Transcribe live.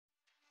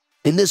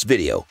In this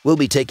video, we'll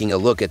be taking a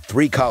look at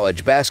 3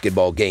 college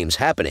basketball games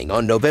happening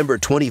on November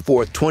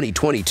 24,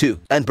 2022,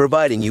 and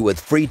providing you with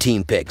free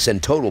team picks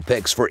and total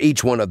picks for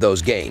each one of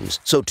those games.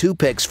 So 2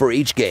 picks for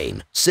each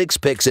game, 6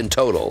 picks in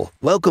total.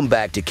 Welcome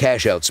back to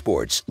Cash Out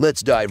Sports.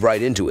 Let's dive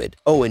right into it.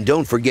 Oh, and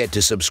don't forget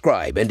to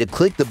subscribe and to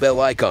click the bell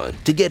icon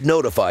to get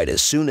notified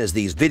as soon as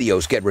these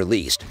videos get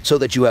released, so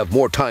that you have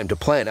more time to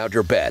plan out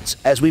your bets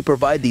as we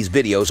provide these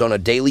videos on a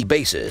daily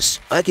basis.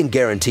 I can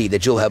guarantee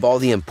that you'll have all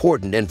the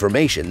important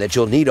information that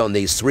you'll need on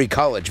these 3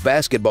 college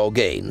basketball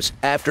games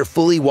after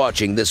fully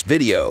watching this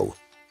video.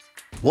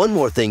 One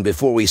more thing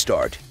before we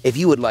start. If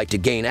you would like to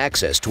gain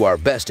access to our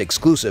best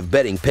exclusive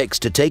betting picks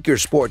to take your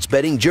sports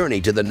betting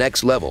journey to the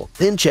next level,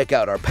 then check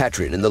out our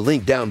Patreon in the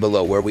link down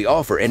below, where we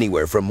offer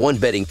anywhere from 1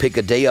 betting pick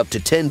a day up to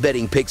 10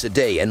 betting picks a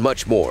day and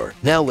much more.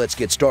 Now let's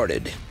get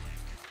started.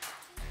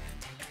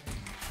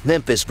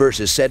 Memphis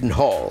versus Seton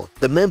Hall.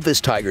 The Memphis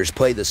Tigers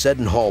play the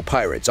Seton Hall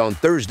Pirates on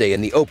Thursday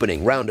in the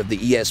opening round of the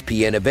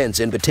ESPN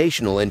Events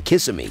Invitational in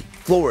Kissimmee,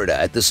 Florida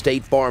at the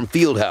State Farm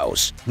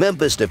Fieldhouse.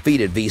 Memphis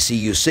defeated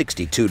VCU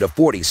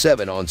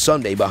 62-47 on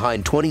Sunday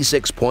behind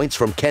 26 points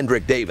from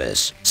Kendrick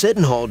Davis.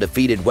 Seton Hall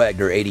defeated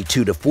Wagner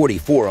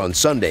 82-44 on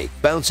Sunday,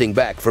 bouncing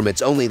back from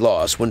its only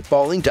loss when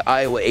falling to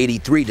Iowa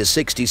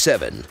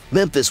 83-67.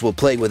 Memphis will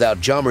play without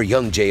Jahmer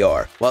Young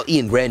Jr., while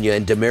Ian Grania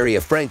and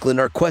Demaria Franklin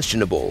are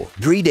questionable.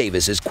 Dre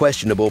Davis is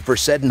questionable for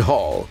Seton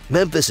Hall.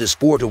 Memphis is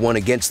 4-1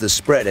 against the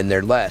spread in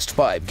their last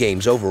 5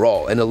 games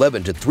overall and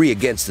 11-3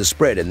 against the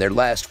spread in their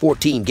last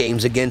 14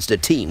 games against a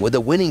team with a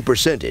winning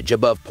percentage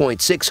above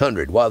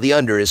 .600, while the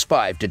under is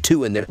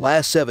 5-2 in their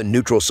last 7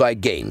 neutral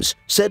site games.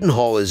 Seton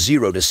Hall is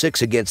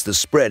 0-6 against the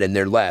spread in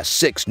their last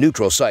 6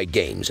 neutral site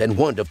games and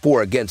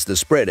 1-4 against the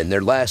spread in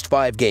their last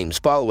 5 games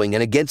following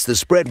an against the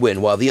spread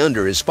win, while the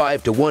under is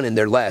 5-1 in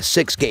their last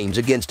 6 games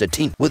against a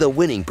team with a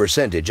winning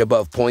percentage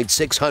above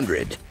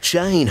 .600.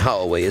 Shaheen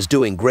Holloway is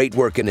doing great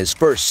work in his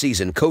first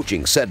season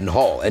coaching Seton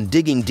Hall and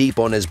digging deep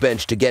on his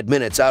bench to get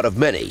minutes out of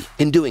many.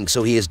 In doing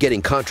so, he is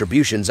getting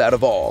contributions out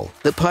of all.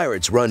 The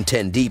Pirates run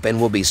 10 deep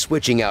and will be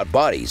switching out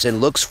bodies and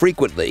looks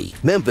frequently.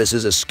 Memphis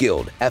is a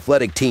skilled,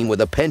 athletic team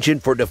with a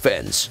penchant for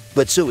defense,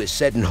 but so is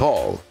Seton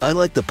Hall. I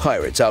like the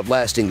Pirates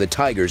outlasting the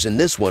Tigers in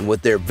this one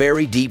with their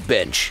very deep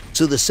bench.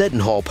 So the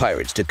Seton Hall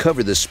Pirates to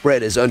cover the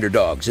spread as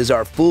underdogs is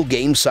our full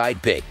game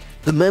side pick.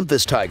 The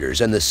Memphis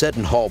Tigers and the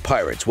Seton Hall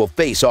Pirates will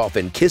face off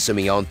in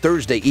Kissimmee on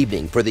Thursday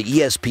evening for the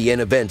ESPN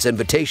Events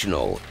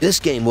Invitational. This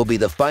game will be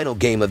the final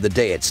game of the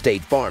day at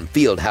State Farm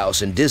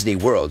Fieldhouse in Disney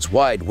World's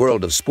Wide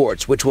World of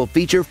Sports, which will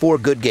feature 4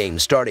 good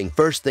games starting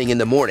first thing in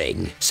the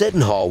morning.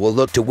 Seton Hall will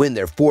look to win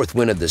their 4th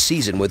win of the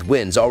season with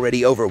wins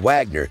already over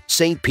Wagner,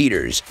 St.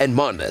 Peter's, and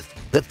Monmouth.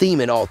 The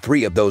theme in all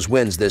 3 of those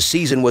wins this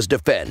season was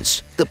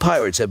defense. The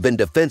Pirates have been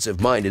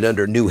defensive-minded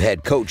under new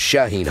head coach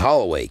Shaheen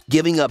Holloway,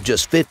 giving up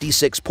just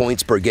 56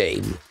 points per game.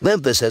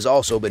 Memphis has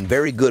also been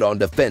very good on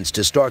defense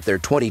to start their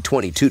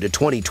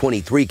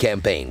 2022-2023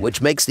 campaign,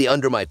 which makes the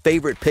under my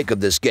favorite pick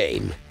of this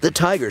game. The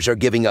Tigers are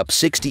giving up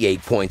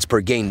 68 points per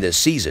game this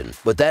season,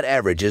 but that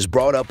average is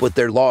brought up with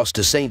their loss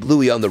to St.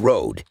 Louis on the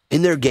road.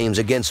 In their games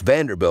against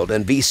Vanderbilt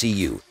and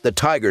VCU, the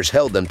Tigers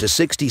held them to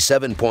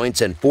 67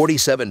 points and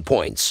 47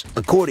 points.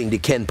 According to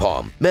Ken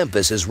Palm,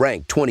 Memphis is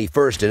ranked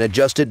 21st in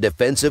adjusted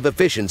defensive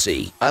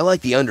efficiency. I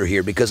like the under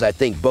here because I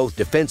think both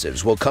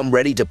defensives will come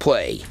ready to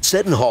play.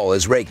 Seton Hall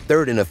is ranked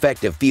 3rd in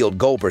effective field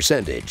goal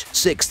percentage,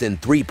 6th in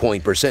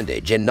 3-point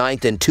percentage, and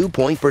 9th in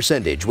 2-point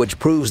percentage, which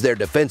proves their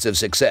defensive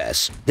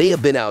success. They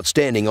have been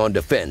outstanding on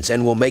defense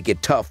and will make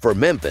it tough for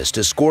Memphis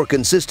to score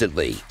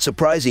consistently.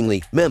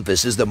 Surprisingly,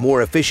 Memphis is the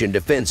more efficient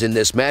defense in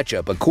this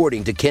matchup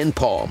according to Ken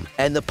Palm.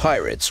 And the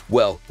Pirates,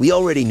 well, we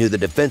already knew the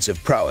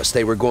defensive prowess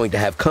they were going to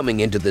have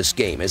coming into this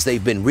game, as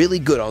they've been really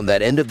good on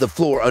that end of the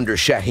floor under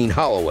Shaheen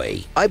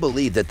Holloway. I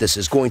believe that this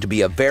is going to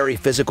be a very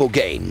physical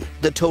game.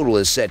 The total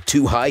is set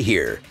too high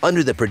here.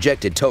 Under the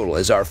projected total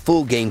is our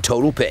full game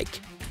total pick.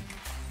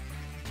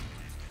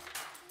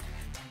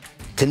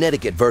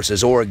 Connecticut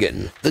versus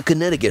Oregon. The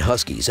Connecticut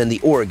Huskies and the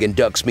Oregon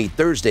Ducks meet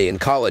Thursday in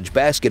college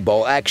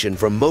basketball action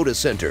from Moda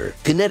Center.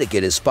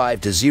 Connecticut is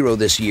 5-0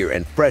 this year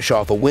and fresh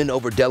off a win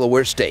over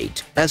Delaware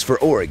State. As for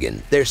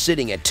Oregon, they're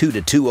sitting at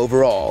 2-2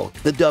 overall.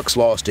 The Ducks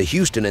lost to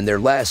Houston in their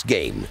last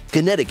game.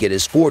 Connecticut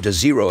is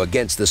 4-0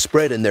 against the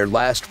spread in their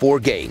last 4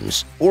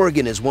 games.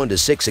 Oregon is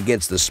 1-6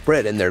 against the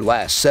spread in their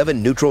last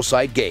 7 neutral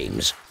site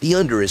games. The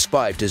under is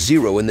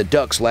 5-0 in the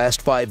Ducks'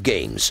 last 5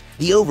 games.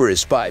 The over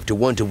is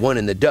 5-1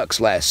 in the Ducks'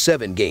 last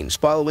 7 games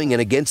following an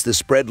against the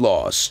spread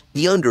loss.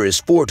 The under is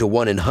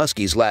 4-1 in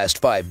Huskies'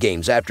 last 5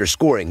 games after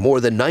scoring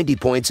more than 90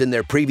 points in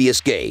their previous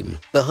game.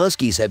 The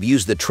Huskies have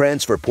used the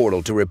transfer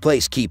portal to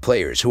replace key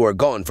players who are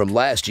gone from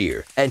last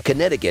year, and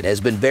Connecticut has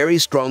been very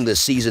strong this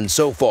season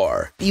so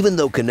far. Even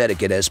though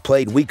Connecticut has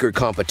played weaker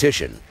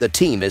competition, the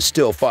team is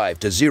still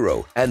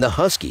 5-0, and the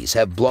Huskies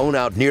have blown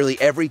out nearly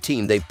every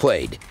team they've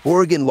played.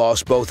 Oregon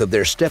lost both of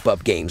their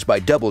step-up games by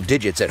double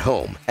digits at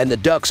home, and the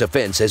Ducks'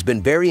 offense has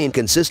been very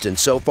inconsistent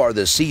so far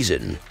this season.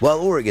 Houston. While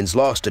Oregon's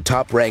loss to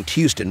top-ranked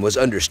Houston was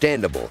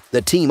understandable,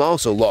 the team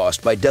also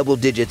lost by double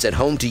digits at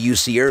home to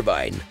UC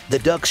Irvine. The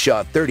Ducks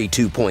shot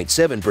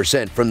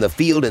 32.7% from the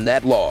field in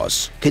that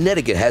loss.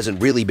 Connecticut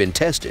hasn't really been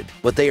tested,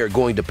 but they are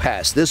going to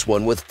pass this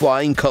one with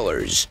flying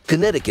colors.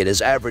 Connecticut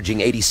is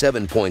averaging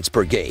 87 points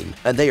per game,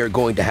 and they are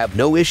going to have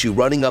no issue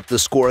running up the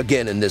score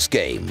again in this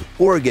game.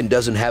 Oregon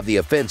doesn't have the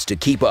offense to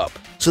keep up,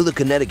 so the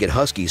Connecticut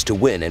Huskies to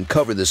win and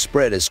cover the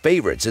spread as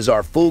favorites is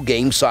our full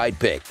game side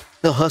pick.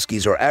 The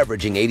Huskies are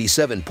averaging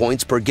 87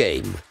 points per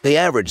game. They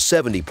average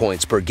 70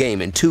 points per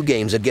game in 2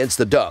 games against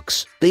the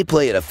Ducks. They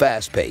play at a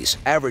fast pace,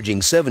 averaging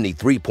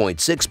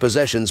 73.6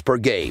 possessions per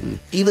game.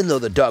 Even though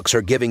the Ducks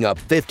are giving up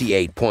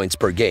 58 points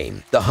per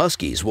game, the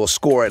Huskies will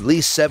score at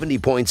least 70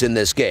 points in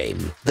this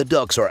game. The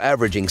Ducks are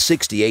averaging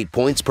 68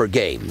 points per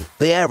game.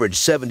 They average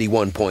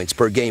 71 points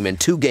per game in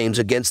 2 games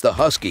against the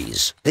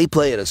Huskies. They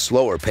play at a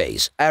slower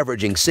pace,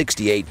 averaging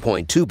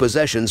 68.2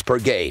 possessions per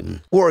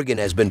game. Oregon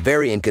has been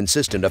very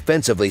inconsistent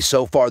offensively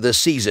so far this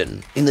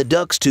season. In the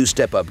Ducks' 2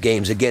 step-up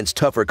games against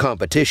tougher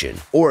competition,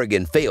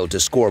 Oregon failed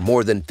to score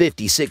more than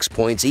 56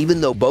 points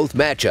even though both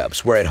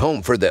matchups were at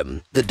home for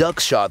them. The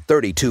Ducks shot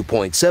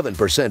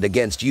 32.7%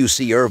 against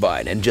UC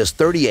Irvine and just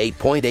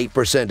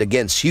 38.8%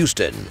 against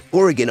Houston.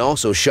 Oregon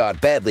also shot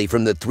badly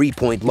from the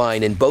 3-point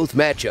line in both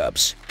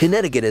matchups.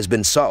 Connecticut has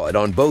been solid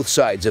on both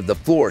sides of the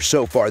floor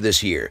so far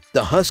this year.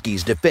 The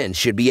Huskies' defense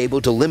should be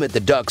able to limit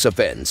the Ducks'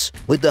 offense.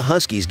 With the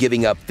Huskies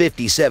giving up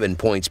 57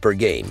 points per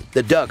game,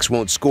 the Ducks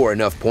won't score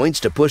enough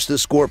points to push the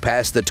score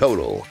past the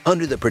total.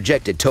 Under the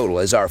projected total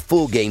is our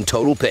full game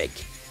total pick.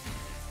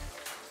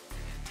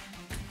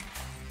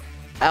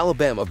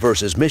 Alabama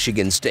versus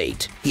Michigan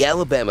State. The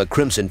Alabama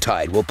Crimson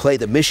Tide will play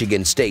the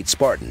Michigan State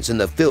Spartans in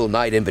the Phil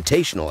Knight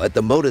Invitational at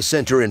the Moda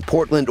Center in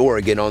Portland,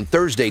 Oregon on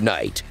Thursday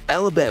night.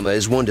 Alabama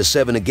is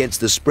 1-7 against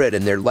the spread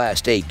in their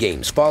last 8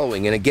 games,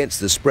 following an against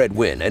the spread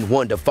win, and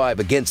 1-5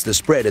 against the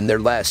spread in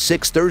their last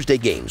 6 Thursday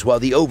games, while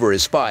the over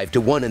is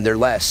 5-1 in their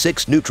last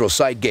 6 neutral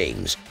site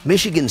games.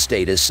 Michigan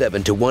State is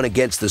 7-1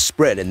 against the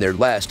spread in their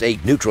last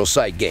 8 neutral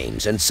site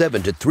games, and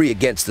 7-3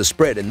 against the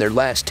spread in their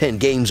last 10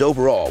 games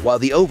overall, while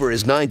the over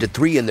is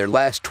 9-3 in their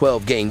last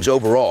 12 games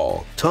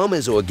overall. Tom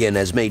Izzo again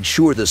has made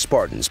sure the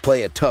Spartans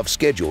play a tough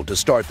schedule to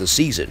start the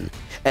season,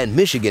 and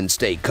Michigan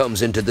State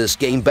comes into this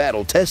game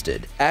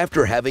battle-tested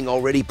after having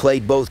already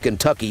played both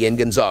Kentucky and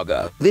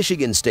Gonzaga.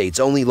 Michigan State's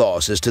only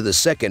loss is to the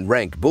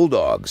second-ranked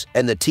Bulldogs,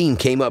 and the team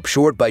came up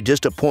short by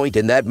just a point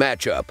in that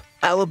matchup.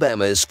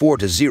 Alabama is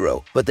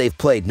 4-0, but they've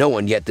played no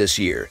one yet this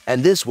year,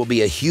 and this will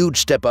be a huge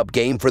step-up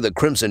game for the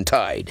Crimson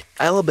Tide.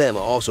 Alabama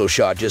also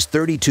shot just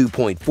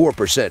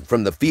 32.4%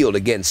 from the field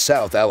against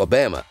South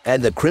Alabama,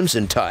 and the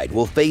Crimson Tide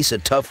will face a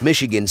tough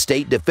Michigan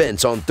State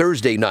defense on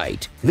Thursday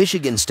night.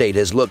 Michigan State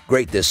has looked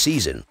great this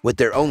season, with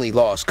their only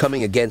loss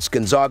coming against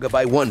Gonzaga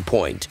by 1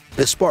 point.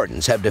 The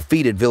Spartans have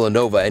defeated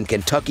Villanova and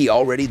Kentucky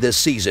already this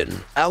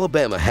season.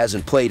 Alabama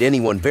hasn't played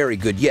anyone very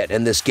good yet,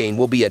 and this game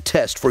will be a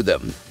test for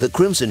them. The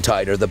Crimson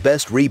Tide are the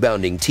best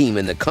rebounding team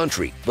in the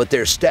country, but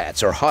their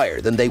stats are higher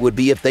than they would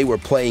be if they were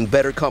playing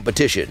better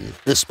competition.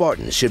 The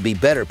Spartans should be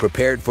better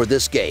prepared for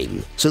this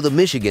game, so the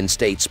Michigan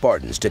State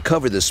Spartans to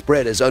cover the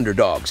spread as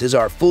underdogs is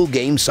our full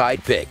game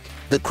side pick.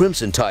 The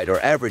Crimson Tide are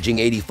averaging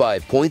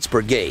 85 points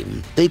per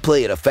game. They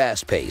play at a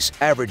fast pace,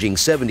 averaging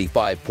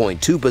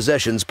 75.2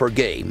 possessions per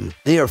game.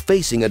 They are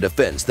facing a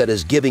defense that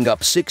is giving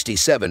up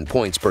 67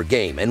 points per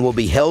game and will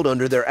be held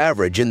under their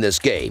average in this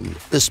game.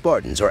 The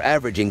Spartans are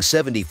averaging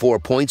 74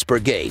 points per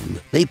game.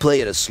 They play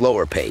at a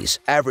slower pace,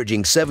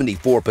 averaging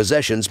 74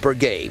 possessions per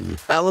game.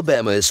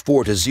 Alabama is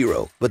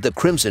 4-0, but the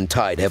Crimson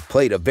Tide have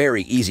played a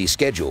very easy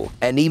schedule,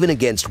 and even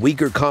against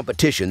weaker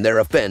competition, their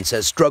offense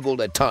has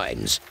struggled at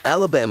times.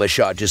 Alabama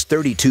shot just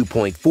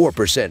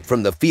 32.4%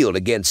 from the field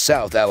against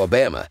South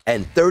Alabama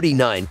and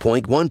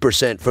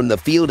 39.1% from the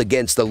field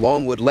against the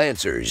Longwood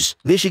Lancers.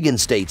 Michigan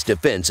State's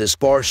defense is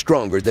far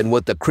stronger than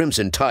what the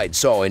Crimson Tide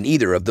saw in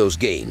either of those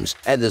games,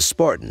 and the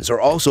Spartans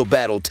are also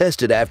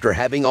battle-tested after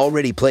having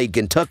already played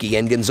Kentucky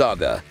and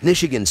Gonzaga.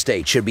 Michigan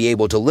State should be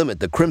able to limit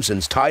the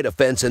Crimson Tide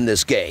offense in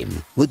this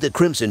game. With the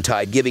Crimson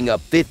Tide giving up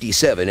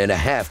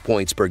 57.5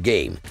 points per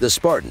game, the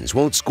Spartans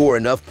won't score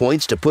enough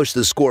points to push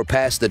the score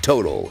past the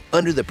total.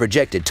 Under the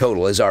projected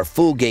total is our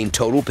full game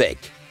total pick.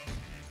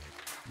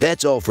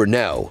 That's all for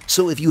now,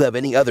 so if you have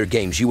any other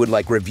games you would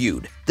like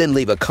reviewed, then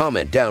leave a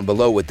comment down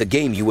below with the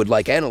game you would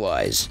like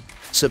analyzed.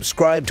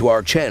 Subscribe to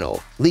our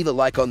channel, leave a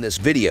like on this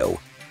video,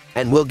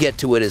 and we'll get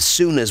to it as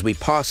soon as we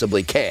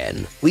possibly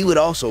can. We would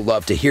also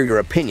love to hear your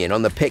opinion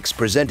on the picks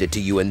presented to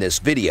you in this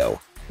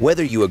video,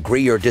 whether you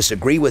agree or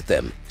disagree with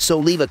them, so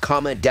leave a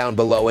comment down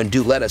below and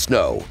do let us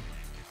know.